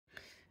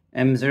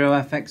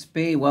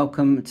M0FXB,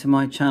 welcome to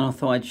my channel.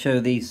 Thought I'd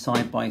show these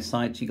side by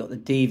side. So you got the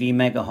DV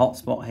Mega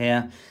hotspot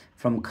here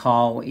from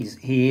Carl.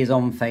 He is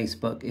on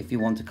Facebook if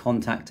you want to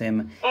contact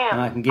him, and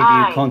I can give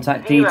you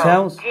contact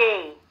details.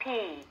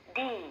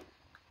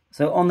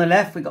 So on the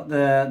left we got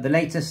the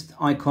latest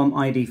Icom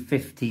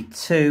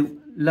ID52,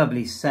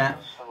 lovely set.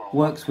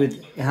 Works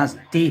with, it has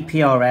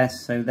DPRS,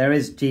 so there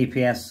is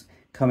GPS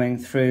coming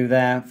through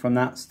there from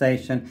that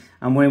station,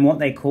 and we're in what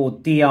they call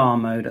DR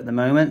mode at the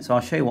moment. So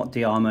I'll show you what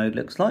DR mode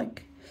looks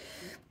like.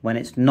 When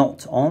it's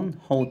not on,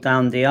 hold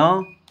down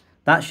DR.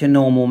 That's your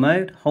normal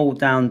mode. Hold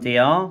down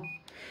DR,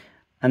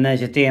 and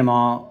there's your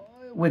DMR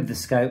with the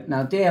scope.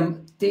 Now D. Yeah,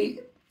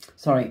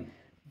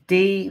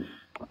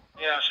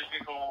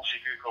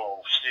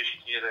 station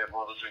here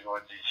monitoring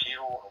on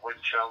D0,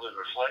 wind channel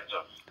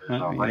reflector. I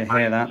don't really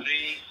hear that.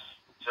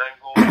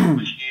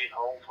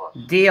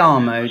 DR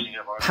mode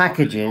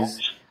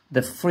packages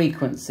the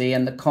frequency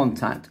and the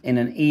contact in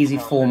an easy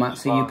format,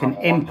 so you can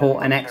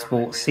import and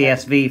export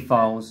CSV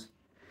files,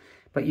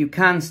 but you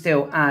can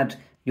still add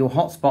your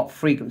hotspot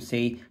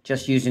frequency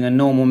just using a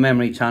normal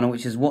memory channel,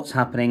 which is what's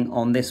happening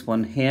on this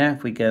one here.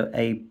 If we go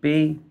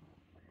AB,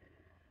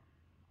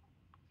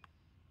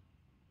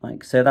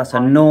 like so, that's a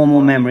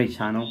normal memory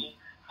channel,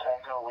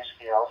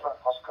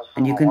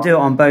 and you can do it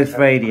on both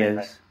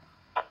radios.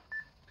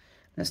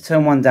 Let's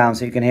turn one down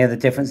so you can hear the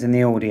difference in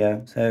the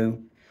audio. So,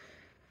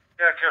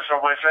 yeah,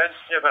 Kirsten, my friend.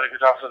 Yeah, very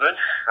good afternoon.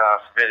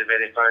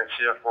 Very thanks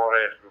here for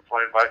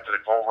replying back to the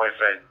call, my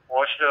friend.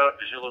 Oscar,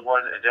 Zulu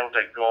 1,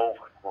 Delta Golf,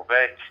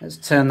 Quebec. Let's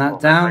turn that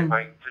down.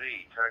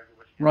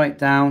 Right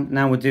down.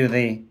 Now we'll do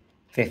the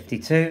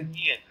 52. Ian, India,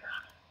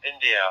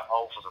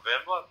 Alpha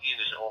November. Ian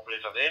is the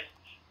operator there.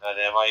 And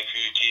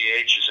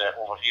IQTH is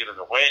over here in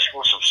the west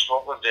coast of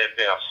Scotland,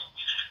 Perth.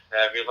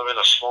 We live in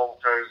a small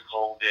town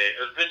called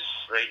Urban,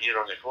 right here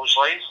on the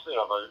coastline. They're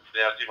about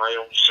 30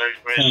 miles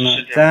southwest of the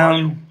city. Turn that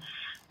down.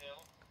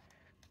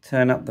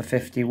 Turn up the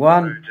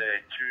 51. About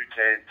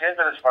 10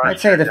 minutes past. I'd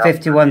say the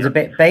 51's a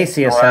bit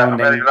bassier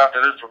sounding. A very good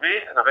afternoon for me,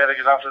 and a very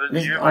good afternoon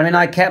to you. I mean,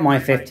 I kept my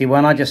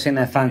 51. I just think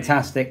they're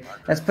fantastic.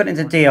 Let's put it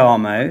into DR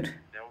mode.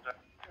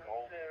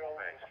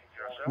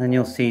 And then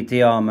you'll see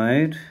DR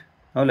mode.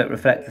 Oh, look,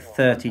 reflect the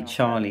 30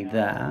 Charlie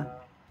there.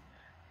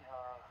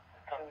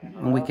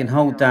 And we can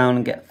hold down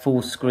and get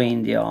full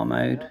screen DR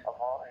mode.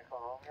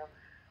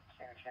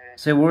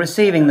 So we're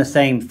receiving the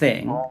same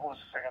thing,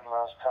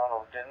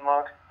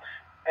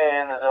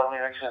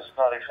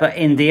 but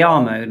in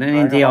DR mode. And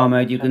in DR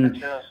mode you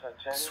can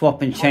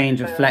swap and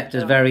change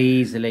reflectors very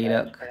easily.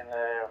 Look.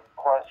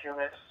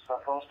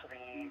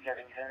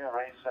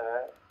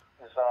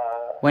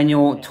 When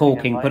you're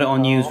talking, put it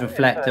on use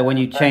reflector. When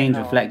you change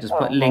reflectors,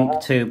 put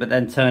link to, but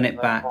then turn it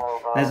back.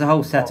 There's a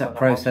whole setup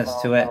process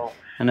to it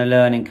and a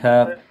learning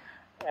curve.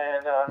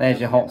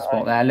 There's your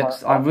hotspot there.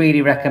 Looks, I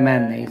really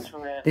recommend these.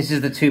 This is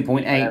the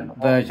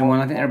 2.8 version one.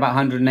 I think they're about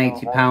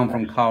 £180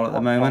 from Carl at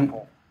the moment.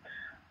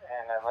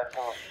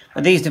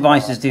 But these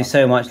devices do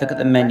so much. Look at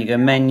the menu. Go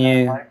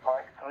menu,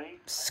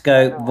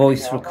 scope,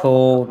 voice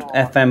record,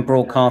 FM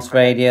broadcast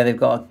radio. They've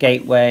got a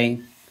gateway,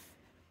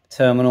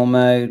 terminal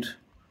mode,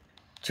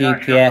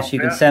 GPS. You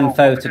can send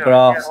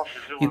photographs.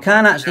 You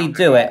can actually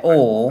do it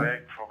all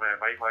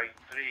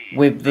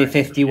with the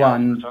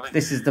 51.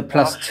 This is the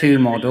 +2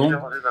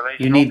 model.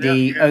 You need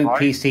the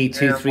OPC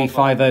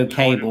 2350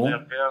 cable.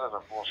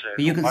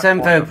 But you can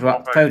send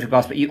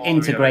photographs, but you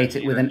integrate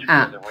it with an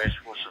app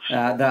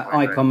that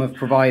Icom have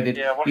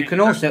provided. You can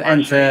also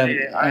enter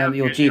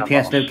your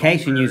GPS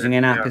location using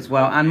an app as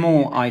well, and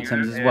more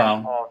items as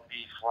well.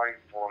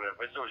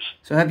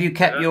 So have you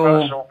kept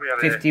your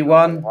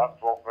 51?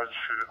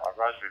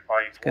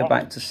 Let's go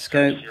back to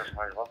scope.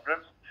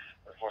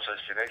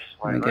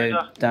 We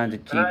go down to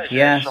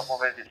GPS.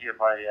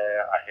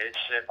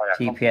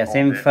 GPS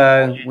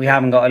info. We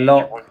haven't got a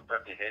lock.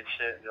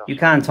 You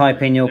can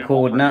type in your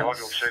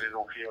coordinates.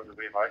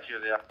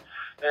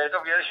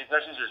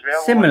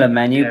 Similar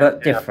menu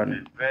but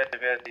different.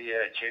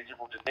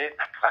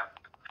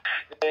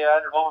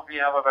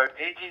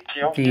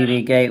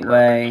 DD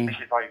gateway.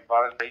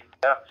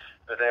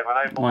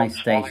 My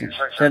station.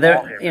 So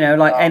there, you know,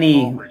 like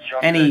any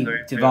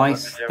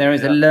device, there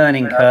is a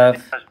learning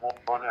curve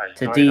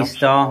to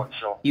D-Star.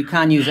 You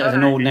can use it as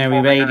an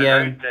ordinary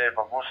radio.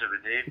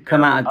 You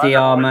come out of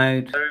DR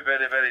mode.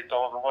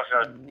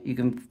 You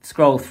can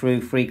scroll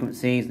through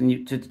frequencies,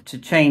 and to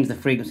change the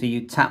frequency,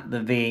 you tap the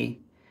V,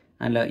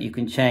 and look, you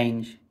can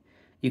change.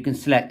 You can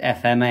select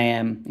FM,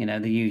 AM, you know,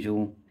 the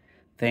usual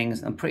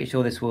things. I'm pretty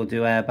sure this will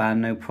do airband,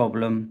 no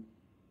problem.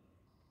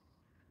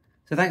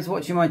 So thanks for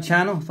watching my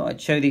channel. Thought I'd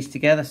show these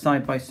together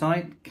side by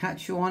side.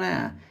 Catch you on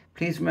air.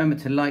 Please remember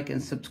to like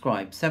and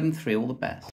subscribe. 7-3, all the best.